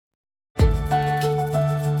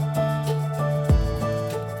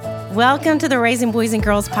Welcome to the Raising Boys and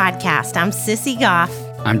Girls podcast. I'm Sissy Goff.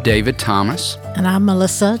 I'm David Thomas. And I'm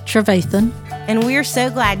Melissa Trevathan. And we're so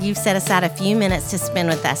glad you've set aside a few minutes to spend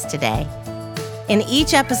with us today. In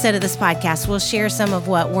each episode of this podcast, we'll share some of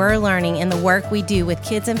what we're learning in the work we do with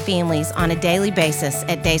kids and families on a daily basis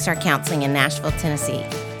at Daystar Counseling in Nashville, Tennessee.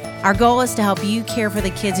 Our goal is to help you care for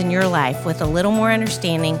the kids in your life with a little more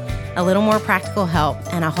understanding, a little more practical help,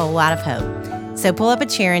 and a whole lot of hope. So pull up a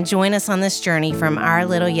chair and join us on this journey from our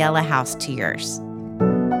little yellow house to yours.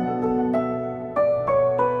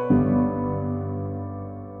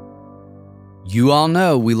 You all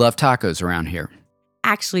know we love tacos around here.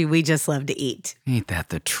 Actually, we just love to eat. Ain't that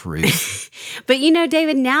the truth? But you know,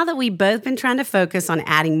 David, now that we've both been trying to focus on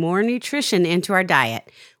adding more nutrition into our diet,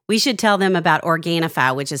 we should tell them about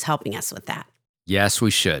Organifi, which is helping us with that. Yes,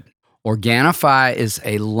 we should. Organifi is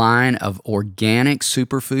a line of organic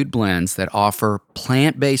superfood blends that offer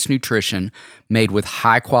plant-based nutrition made with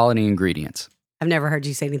high-quality ingredients. I've never heard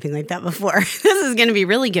you say anything like that before. This is going to be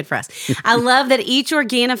really good for us. I love that each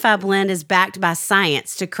Organifi blend is backed by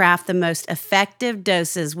science to craft the most effective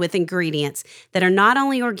doses with ingredients that are not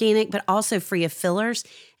only organic, but also free of fillers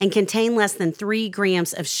and contain less than 3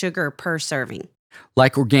 grams of sugar per serving.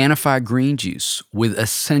 Like Organifi green juice with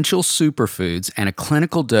essential superfoods and a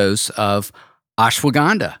clinical dose of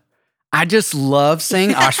ashwagandha. I just love saying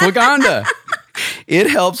ashwagandha. It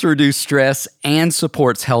helps reduce stress and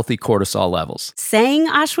supports healthy cortisol levels. Saying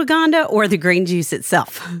ashwagandha or the green juice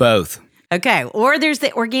itself? Both. Okay, or there's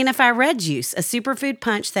the Organifi red juice, a superfood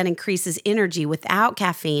punch that increases energy without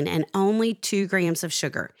caffeine and only 2 grams of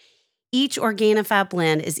sugar. Each Organifi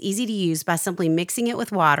blend is easy to use by simply mixing it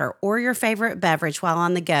with water or your favorite beverage while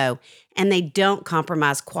on the go, and they don't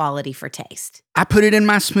compromise quality for taste. I put it in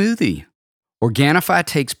my smoothie. Organifi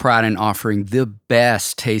takes pride in offering the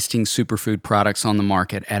best tasting superfood products on the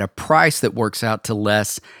market at a price that works out to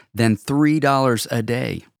less than $3 a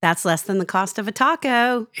day. That's less than the cost of a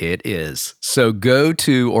taco. It is. So go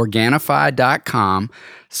to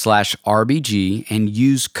Organifi.com/RBG and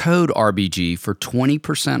use code RBG for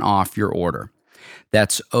 20% off your order.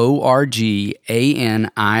 That's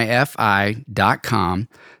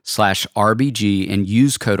ORGANIFI.com/RBG and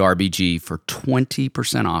use code RBG for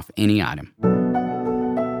 20% off any item.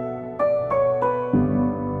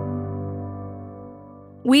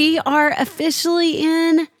 We are officially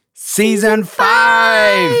in Season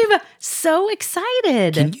 5! So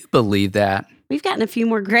excited. Can you believe that? We've gotten a few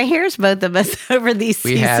more gray hairs, both of us, over these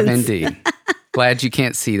seasons. We have indeed. Glad you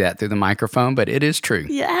can't see that through the microphone, but it is true.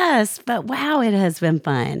 Yes, but wow, it has been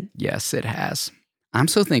fun. Yes, it has. I'm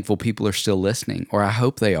so thankful people are still listening, or I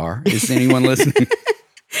hope they are. Is anyone listening?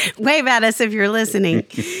 Wave at us if you're listening.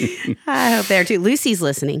 I hope they are too. Lucy's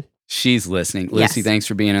listening. She's listening. Lucy, Yes. Thanks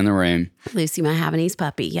for being in the room. Lucy, my Havanese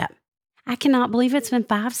puppy. Yep. I cannot believe it's been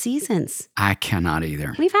 5 seasons. I cannot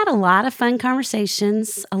either. We've had a lot of fun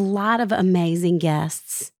conversations, a lot of amazing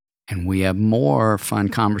guests, And we have more fun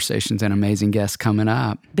conversations and amazing guests coming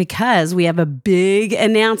up. because we have a big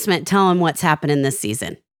announcement telling what's happening this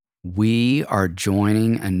season. We are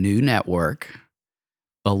joining a new network,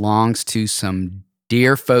 belongs to some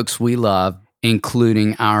dear folks we love,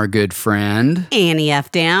 including our good friend, Annie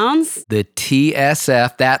F. Downs. the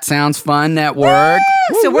TSF, That Sounds Fun Network.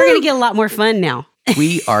 So we're going to get a lot more fun now.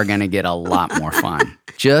 We are going to get a lot more fun.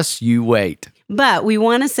 Just you wait. But we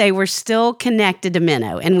want to say we're still connected to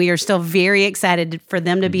Minnow, and we are still very excited for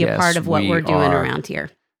them to be a Yes, part of what we we're doing are. around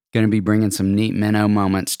here. Going to be bringing some neat minnow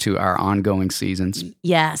moments to our ongoing seasons.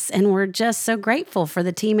 Yes, and we're just so grateful for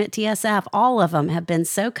the team at TSF. All of them have been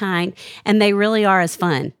so kind, and they really are as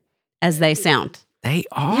fun as they sound. They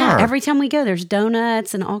are. Yeah, every time we go, there's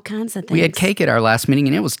donuts and all kinds of things. We had cake at our last meeting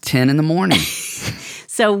and it was 10 in the morning.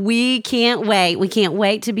 So we can't wait. We can't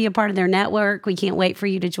wait to be a part of their network. We can't wait for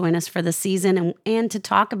you to join us for the season and to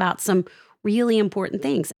talk about some really important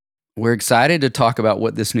things. We're excited to talk about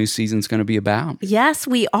what this new season's going to be about. Yes,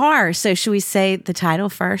 we are. So should we say the title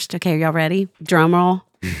first? Okay, are y'all ready? Drum roll.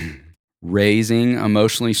 Raising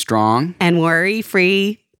emotionally strong And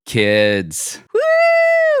worry-free. kids,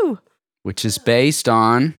 Woo! which is based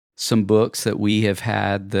on some books that we have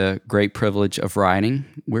had the great privilege of writing.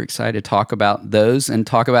 We're excited to talk about those and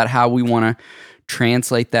talk about how we want to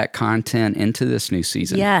translate that content into this new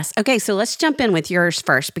season. Yes. Okay, so let's jump in with yours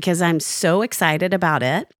first because I'm so excited about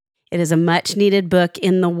it. It is a much needed book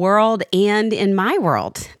in the world and in my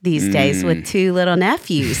world these days with 2 little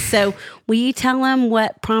nephews. So will you tell them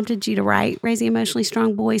what prompted you to write Raising Emotionally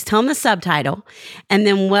Strong Boys? Tell them the subtitle, and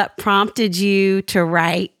then what prompted you to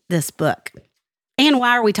write this book? And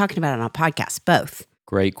why are we talking about it on a podcast? Both.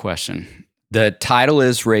 Great question. The title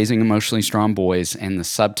is Raising Emotionally Strong Boys, and the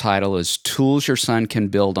subtitle is Tools Your Son Can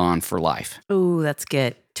Build On for Life. Oh, that's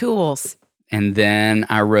good. Tools. And then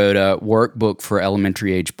I wrote a workbook for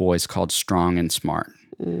elementary age boys called Strong and Smart,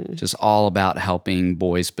 just all about helping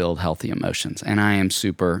boys build healthy emotions. And I am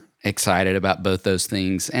super excited about both those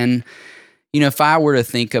things. And, if I were to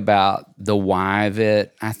think about the why of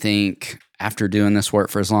it, I think after doing this work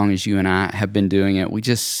for as long as you and I have been doing it, we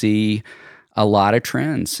just see a lot of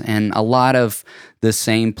trends and a lot of the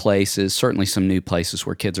same places, certainly some new places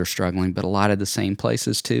where kids are struggling, but a lot of the same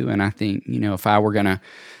places too. And I think, if I were going to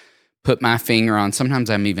put my finger on, sometimes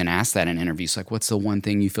I'm even asked that in interviews, like, what's the one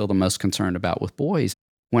thing you feel the most concerned about with boys?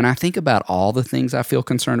 When I think about all the things I feel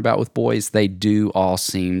concerned about with boys, they do all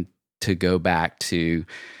seem to go back to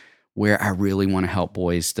where I really want to help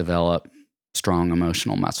boys develop strong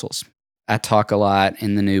emotional muscles. I talk a lot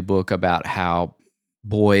in the new book about how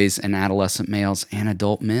boys and adolescent males and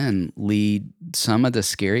adult men lead some of the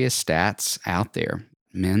scariest stats out there.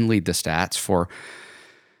 Men lead the stats for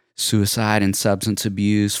suicide and substance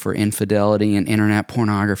abuse, for infidelity and internet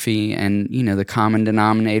pornography, and the common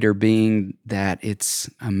denominator being that it's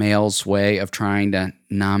a male's way of trying to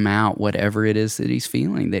numb out whatever it is that he's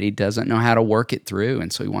feeling, that he doesn't know how to work it through,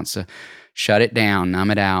 and so he wants to shut it down,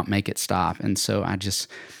 numb it out, make it stop. And so I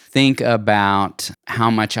just think about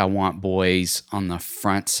how much I want boys on the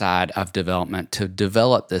front side of development to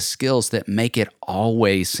develop the skills that make it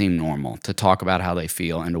always seem normal to talk about how they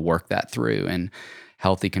feel and to work that through in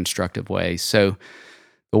healthy, constructive ways. So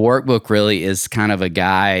the workbook really is kind of a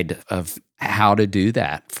guide of how to do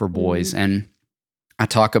that for boys. And I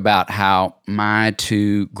talk about how my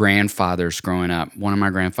two grandfathers growing up, one of my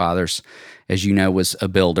grandfathers, as you know, was a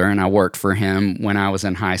builder, and I worked for him when I was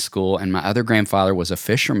in high school, and my other grandfather was a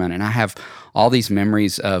fisherman. And I have all these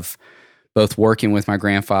memories of both working with my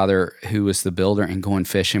grandfather, who was the builder, and going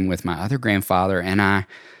fishing with my other grandfather. And I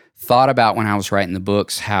thought about when I was writing the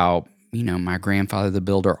books how my grandfather, the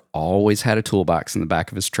builder, always had a toolbox in the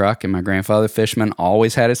back of his truck, and my grandfather, the fisherman,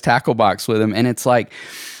 always had his tackle box with him. And it's like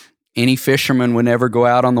any fisherman would never go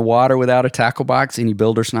out on the water without a tackle box. Any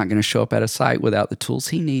builder's not going to show up at a site without the tools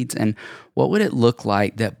he needs. And what would it look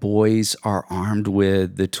like that boys are armed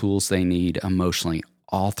with the tools they need emotionally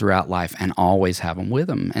all throughout life and always have them with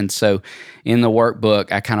them? And so in the workbook,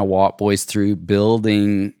 I kind of walk boys through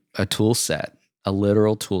building a tool set, a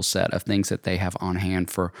literal tool set of things that they have on hand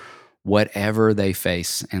for whatever they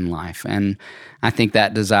face in life. And I think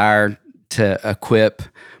that desire to equip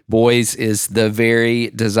boys is the very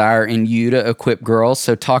desire in you to equip girls.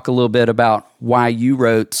 So talk a little bit about why you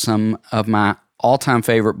wrote some of my all-time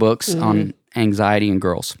favorite books on anxiety in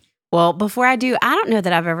girls. Well, before I do, I don't know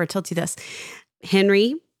that I've ever told you this.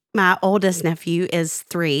 Henry, my oldest nephew, is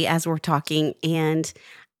 3 as we're talking, and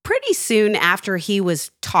pretty soon after he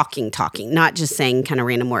was talking, not just saying kind of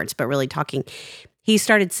random words, but really talking, he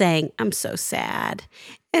started saying, "I'm so sad."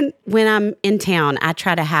 And when I'm in town, I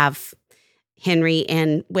try to have Henry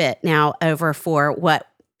and Whit now over for what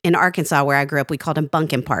in Arkansas, where I grew up, we called them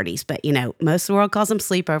bunkin' parties. But, most of the world calls them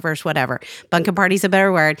sleepovers, whatever. Bunkin' party's a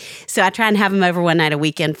better word. So I try and have them over one night a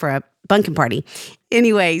weekend for a bunkin' party.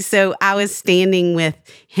 Anyway, so I was standing with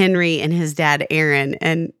Henry and his dad, Aaron,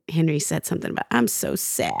 and Henry said something about, "I'm so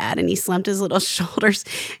sad." And he slumped his little shoulders.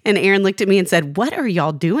 And Aaron looked at me and said, "What are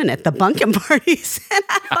y'all doing at the bunkin' parties?" And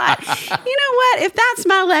I thought, you know what? If that's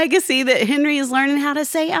my legacy, that Henry is learning how to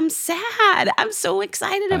say, "I'm sad." I'm so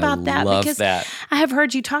excited about that because I have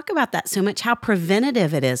heard you talk about that so much, how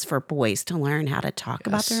preventative it is for boys to learn how to talk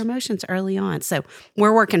about their emotions early on. So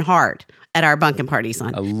we're working hard at our bunkin' parties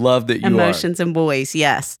on I love that you emotions and boys.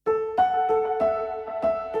 Yes.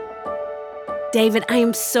 David, I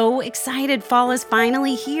am so excited. Fall is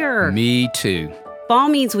finally here. Me too. Fall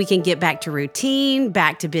means we can get back to routine,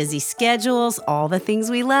 back to busy schedules, all the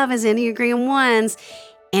things we love as Enneagram 1s,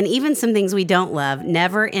 and even some things we don't love,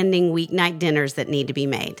 never-ending weeknight dinners that need to be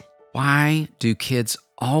made. Why do kids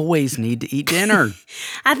always need to eat dinner?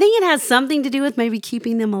 I think it has something to do with maybe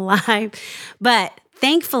keeping them alive, but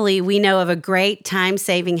thankfully, we know of a great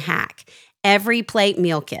time-saving hack, Every Plate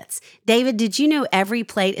meal kits. David, did you know Every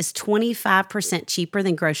Plate is 25% cheaper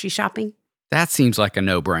than grocery shopping? That seems like a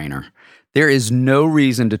no-brainer. There is no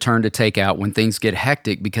reason to turn to takeout when things get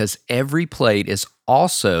hectic because Every Plate is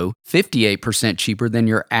also 58% cheaper than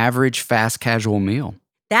your average fast casual meal.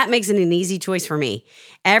 That makes it an easy choice for me.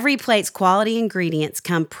 Every Plate's quality ingredients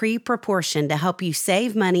come pre-proportioned to help you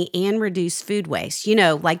save money and reduce food waste.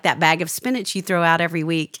 Like that bag of spinach you throw out every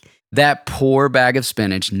week. That poor bag of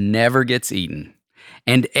spinach never gets eaten.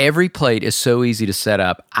 And Every Plate is so easy to set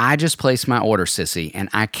up. I just placed my order, Sissy, and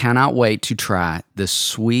I cannot wait to try the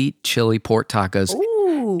sweet chili pork tacos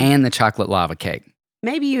Ooh. and the chocolate lava cake.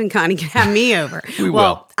 Maybe you and Connie can have me over. We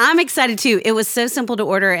Well, will. I'm excited too. It was so simple to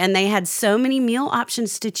order and they had so many meal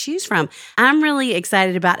options to choose from. I'm really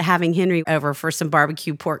excited about having Henry over for some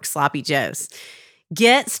barbecue pork sloppy joes.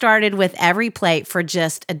 Get started with every plate for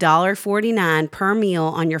just $1.49 per meal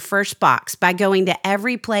on your first box by going to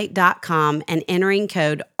everyplate.com and entering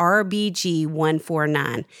code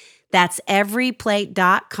RBG149. That's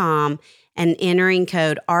everyplate.com and entering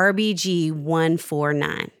code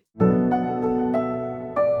RBG149.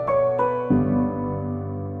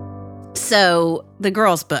 So the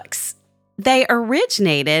girls' books, they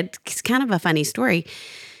originated, it's kind of a funny story.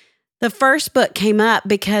 The first book came up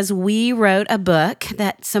because we wrote a book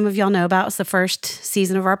that some of y'all know about. It was the first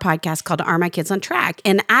season of our podcast called Are My Kids on Track?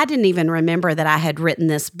 And I didn't even remember that I had written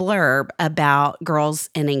this blurb about girls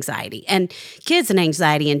and anxiety and kids and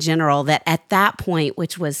anxiety in general, that at that point,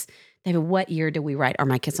 which was, David, what year did we write Are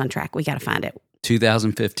My Kids on Track? We got to find it.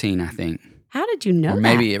 2015, I think. How did you know Or that?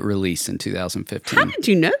 maybe it released in 2015. How did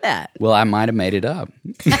you know that? Well, I might have made it up.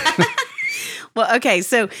 Well, okay,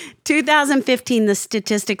 so 2015, the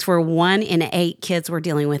statistics were 1 in 8 kids were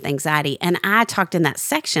dealing with anxiety. And I talked in that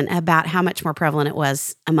section about how much more prevalent it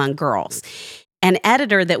was among girls. An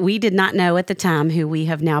editor that we did not know at the time, who we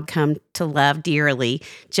have now come to love dearly,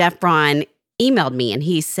 Jeff Braun, emailed me and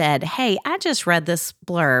he said, "Hey, I just read this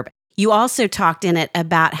blurb. You also talked in it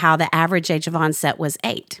about how the average age of onset was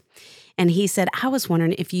 8. And he said, I was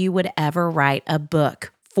wondering if you would ever write a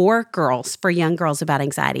book for girls, for young girls about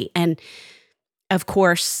anxiety. And of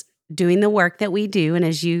course, doing the work that we do, and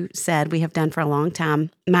as you said, we have done for a long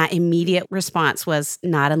time, my immediate response was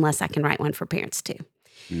not unless I can write one for parents too.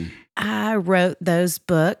 I wrote those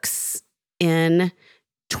books in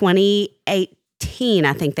 2018,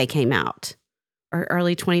 I think they came out, or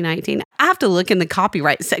early 2019. I have to look in the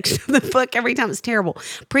copyright section of the book every time. It's terrible.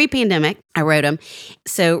 Pre-pandemic, I wrote them.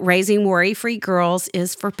 So Raising Worry-Free Girls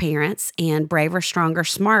is for parents, and Braver, Stronger,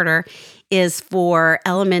 Smarter is for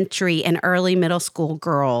elementary and early middle school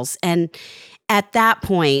girls. And at that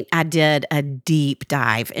point, I did a deep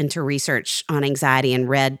dive into research on anxiety and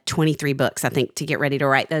read 23 books, I think, to get ready to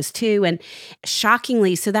write those too. And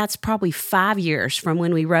shockingly, so that's probably 5 years from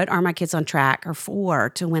when we wrote Are My Kids on Track, or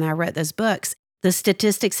 4, to when I wrote those books. The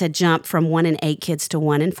statistics had jumped from 1 in 8 kids to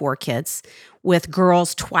 1 in 4 kids, with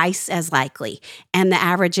girls twice as likely. And the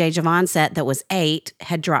average age of onset that was 8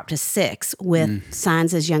 had dropped to 6, with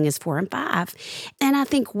signs as young as 4 and 5. And I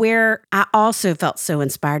think where I also felt so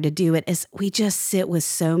inspired to do it is we just sit with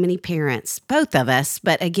so many parents, both of us,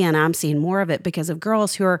 but again, I'm seeing more of it because of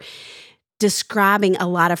girls who are describing a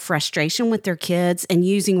lot of frustration with their kids and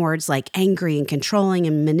using words like angry and controlling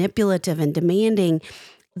and manipulative and demanding.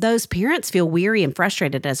 Those parents feel weary and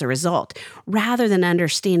frustrated as a result, rather than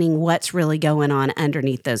understanding what's really going on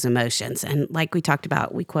underneath those emotions. And like we talked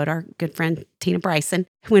about, we quote our good friend Tina Bryson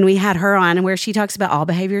when we had her on, where she talks about all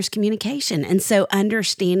behavior is communication. And so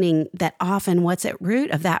understanding that often what's at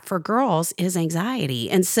root of that for girls is anxiety.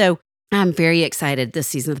 And so I'm very excited this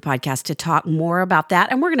season of the podcast to talk more about that.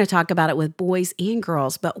 And we're going to talk about it with boys and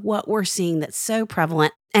girls, but what we're seeing that's so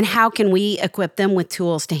prevalent, and how can we equip them with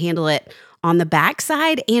tools to handle it on the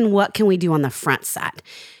backside, and what can we do on the front side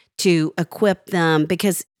to equip them?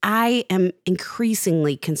 Because I am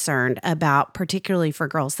increasingly concerned about, particularly for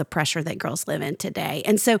girls, the pressure that girls live in today.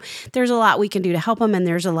 And so there's a lot we can do to help them, and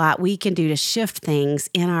there's a lot we can do to shift things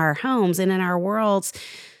in our homes and in our worlds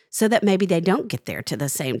so that maybe they don't get there to the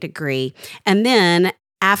same degree. And then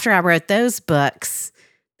after I wrote those books,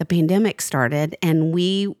 the pandemic started, and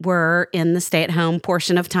we were in the stay-at-home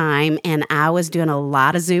portion of time, and I was doing a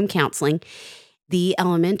lot of Zoom counseling. The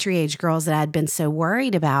elementary age girls that I'd been so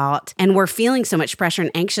worried about and were feeling so much pressure and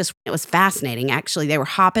anxious, it was fascinating, actually. They were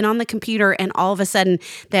hopping on the computer, and all of a sudden,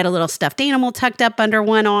 they had a little stuffed animal tucked up under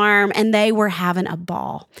one arm, and they were having a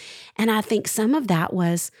ball. And I think some of that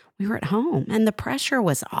was we were at home and the pressure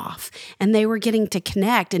was off, and they were getting to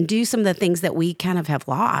connect and do some of the things that we kind of have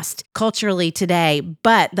lost culturally today.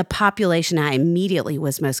 But the population I immediately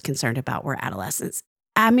was most concerned about were adolescents.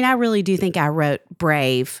 I mean, I really do think I wrote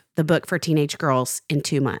Brave, the book for teenage girls, in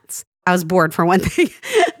 2 months. I was bored for one thing,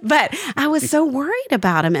 but I was so worried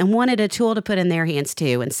about them and wanted a tool to put in their hands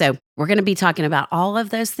too. And so we're going to be talking about all of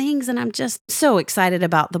those things. And I'm just so excited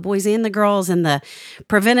about the boys and the girls, and the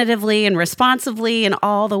preventatively and responsively, and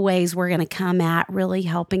all the ways we're going to come at really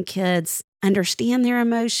helping kids understand their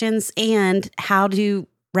emotions and how to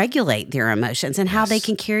regulate their emotions, and how they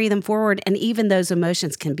can carry them forward. And even those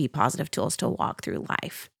emotions can be positive tools to walk through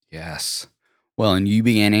life. Yes. Well, and you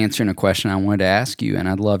began answering a question I wanted to ask you, and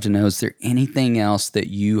I'd love to know, is there anything else that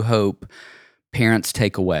you hope parents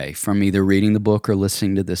take away from either reading the book or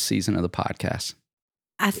listening to this season of the podcast?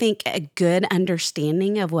 I think a good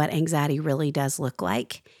understanding of what anxiety really does look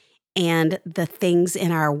like and the things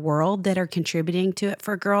in our world that are contributing to it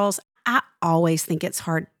for girls. I always think it's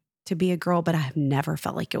hard to be a girl, but I have never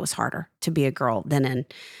felt like it was harder to be a girl than in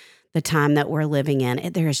the time that we're living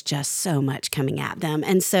in. There's just so much coming at them.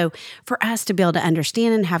 And so for us to be able to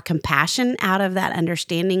understand and have compassion out of that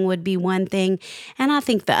understanding would be one thing. And I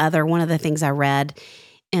think one of the things I read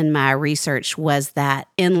in my research was that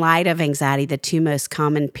in light of anxiety, the two most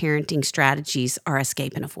common parenting strategies are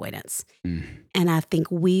escape and avoidance. And I think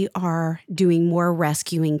we are doing more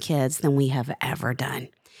rescuing kids than we have ever done.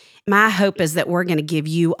 My hope is that we're going to give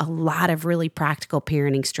you a lot of really practical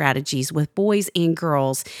parenting strategies with boys and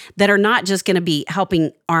girls that are not just going to be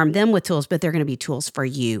helping arm them with tools, but they're going to be tools for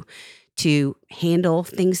you to handle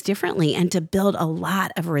things differently and to build a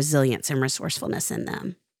lot of resilience and resourcefulness in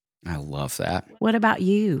them. I love that. What about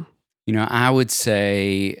you? I would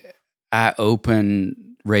say I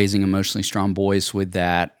open Raising Emotionally Strong Boys with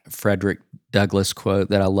that Frederick Douglass quote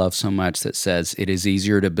that I love so much that says, "It is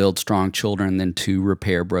easier to build strong children than to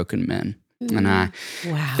repair broken men." And I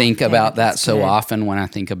think about that so often when I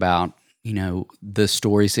think about, the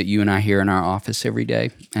stories that you and I hear in our office every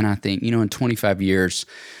day. And I think, in 25 years,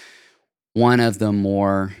 one of the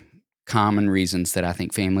more common reasons that I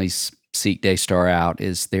think families seek Daystar out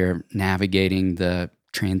is they're navigating the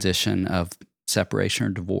transition of separation or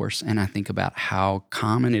divorce. And I think about how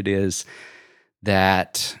common it is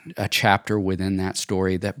that a chapter within that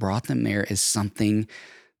story that brought them there is something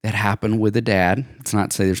that happened with a dad. It's not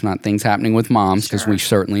to say there's not things happening with moms, because we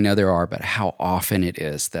certainly know there are, but how often it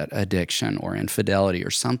is that addiction or infidelity or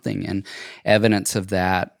something, and evidence of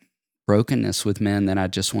that brokenness with men, that I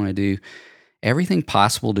just want to do everything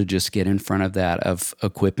possible to just get in front of that, of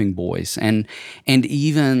equipping boys and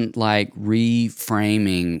even like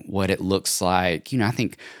reframing what it looks like. I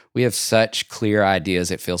think we have such clear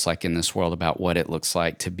ideas, it feels like, in this world about what it looks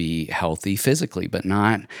like to be healthy physically, but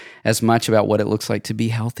not as much about what it looks like to be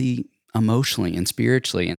healthy emotionally and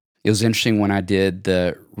spiritually. And it was interesting when I did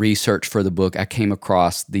the research for the book, I came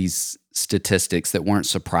across these statistics that weren't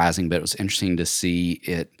surprising, but it was interesting to see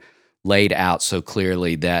it laid out so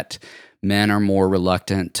clearly that men are more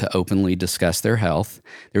reluctant to openly discuss their health.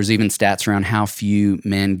 There's even stats around how few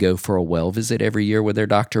men go for a well visit every year with their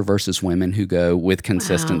doctor versus women who go with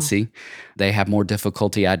consistency. Wow. They have more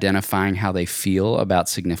difficulty identifying how they feel about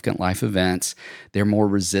significant life events. They're more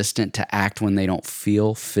resistant to act when they don't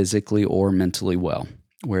feel physically or mentally well,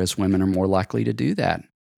 whereas women are more likely to do that.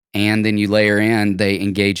 And then you layer in, they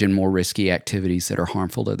engage in more risky activities that are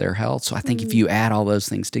harmful to their health. So I think if you add all those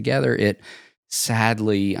things together, it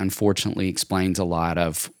sadly, unfortunately, explains a lot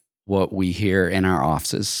of what we hear in our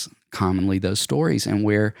offices, commonly those stories. And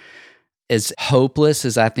we're as hopeless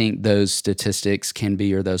as I think those statistics can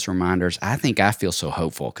be, or those reminders, I think I feel so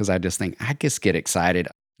hopeful, because I just think I just get excited.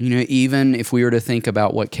 Even if we were to think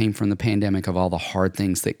about what came from the pandemic, of all the hard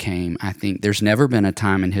things that came, I think there's never been a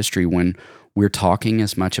time in history when we're talking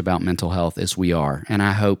as much about mental health as we are. And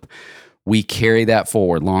I hope we carry that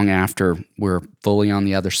forward long after we're fully on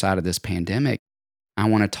the other side of this pandemic. I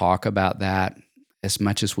want to talk about that as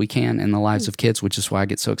much as we can in the lives of kids, which is why I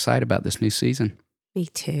get so excited about this new season. Me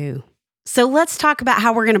too. So let's talk about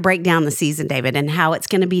how we're going to break down the season, David, and how it's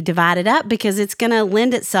going to be divided up, because it's going to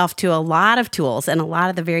lend itself to a lot of tools and a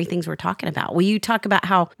lot of the very things we're talking about. Will you talk about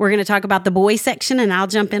how we're going to talk about the boy section, and I'll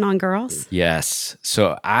jump in on girls? Yes.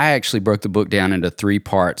 So I actually broke the book down into 3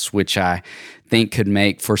 parts, which I think could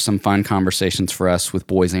make for some fun conversations for us with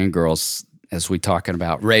boys and girls as we talking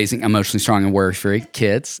about raising emotionally strong and worry-free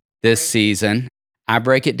kids this season. I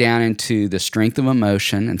break it down into the strength of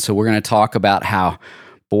emotion. And so we're going to talk about how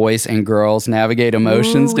boys and girls navigate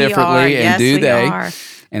emotions differently, and do they?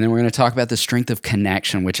 And then we're going to talk about the strength of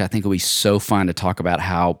connection, which I think will be so fun to talk about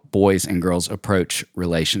how boys and girls approach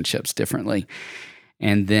relationships differently.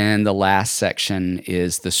 And then the last section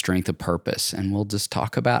is the strength of purpose. And we'll just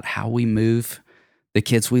talk about how we move the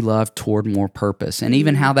kids we love toward more purpose, and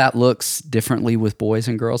even how that looks differently with boys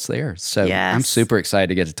and girls there. So I'm super excited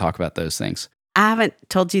to get to talk about those things. I haven't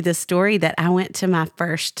told you the story that I went to my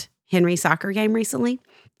first Henry soccer game recently.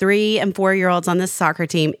 3 and 4-year-olds on this soccer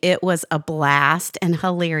team. It was a blast and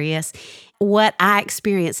hilarious. What I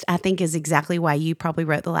experienced, I think, is exactly why you probably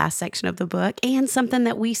wrote the last section of the book, and something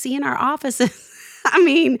that we see in our offices.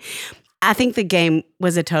 I think the game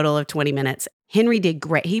was a total of 20 minutes. Henry did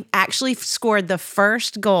great. He actually scored the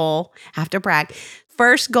first goal, I have to brag,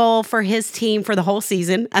 first goal for his team for the whole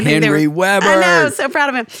season. Henry Weber. I know, so proud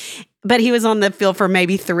of him. But he was on the field for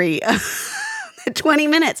maybe 20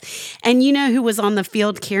 minutes. And you know who was on the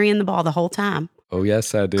field carrying the ball the whole time? Oh,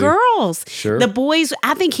 yes, I do. Girls. Sure. The boys,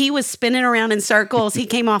 I think he was spinning around in circles. He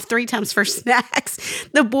came off 3 times for snacks.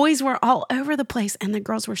 The boys were all over the place and the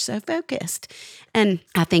girls were so focused. And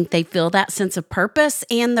I think they feel that sense of purpose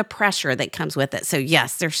and the pressure that comes with it. So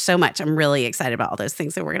yes, there's so much. I'm really excited about all those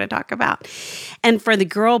things that we're going to talk about. And for the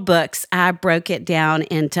girl books, I broke it down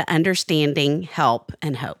into understanding, help,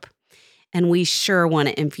 and hope. And we sure want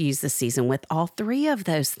to infuse the season with all 3 of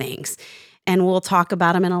those things. And we'll talk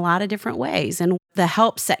about them in a lot of different ways. And the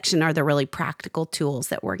help section are the really practical tools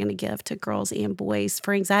that we're going to give to girls and boys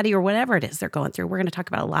for anxiety or whatever it is they're going through. We're going to talk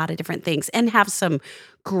about a lot of different things and have some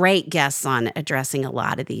great guests on addressing a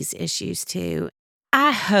lot of these issues too.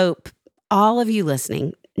 I hope all of you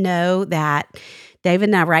listening know that David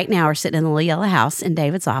and I right now are sitting in the little yellow house in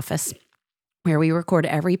David's office where we record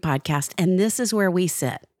every podcast. And this is where we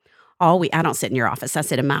sit. All week. I don't sit in your office. I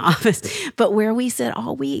sit in my office, but where we sit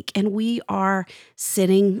all week and we are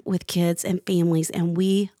sitting with kids and families, and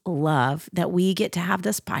we love that we get to have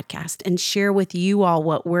this podcast and share with you all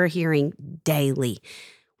what we're hearing daily,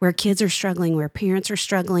 where kids are struggling, where parents are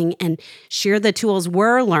struggling, and share the tools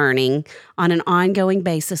we're learning on an ongoing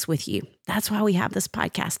basis with you. That's why we have this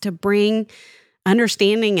podcast, to bring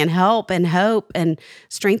understanding and help and hope and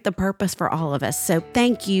strength of purpose for all of us. So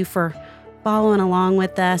thank you for following along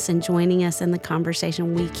with us and joining us in the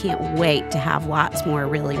conversation. We can't wait to have lots more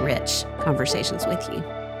really rich conversations with you.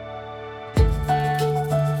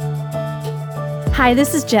 Hi,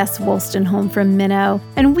 this is Jess Wolstenholme from Minnow,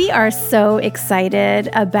 and we are so excited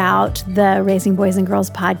about the Raising Boys and Girls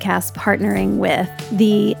podcast partnering with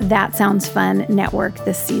the That Sounds Fun network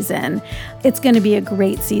this season. It's going to be a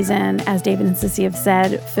great season, as David and Sissy have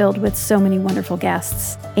said, filled with so many wonderful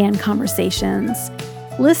guests and conversations.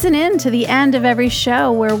 Listen in to the end of every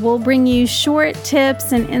show where we'll bring you short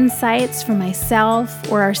tips and insights from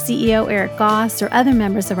myself or our CEO, Eric Goss, or other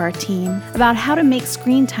members of our team about how to make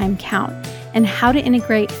screen time count and how to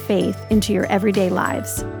integrate faith into your everyday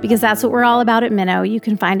lives. Because that's what we're all about at Minnow. You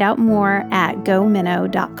can find out more at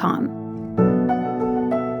gominnow.com.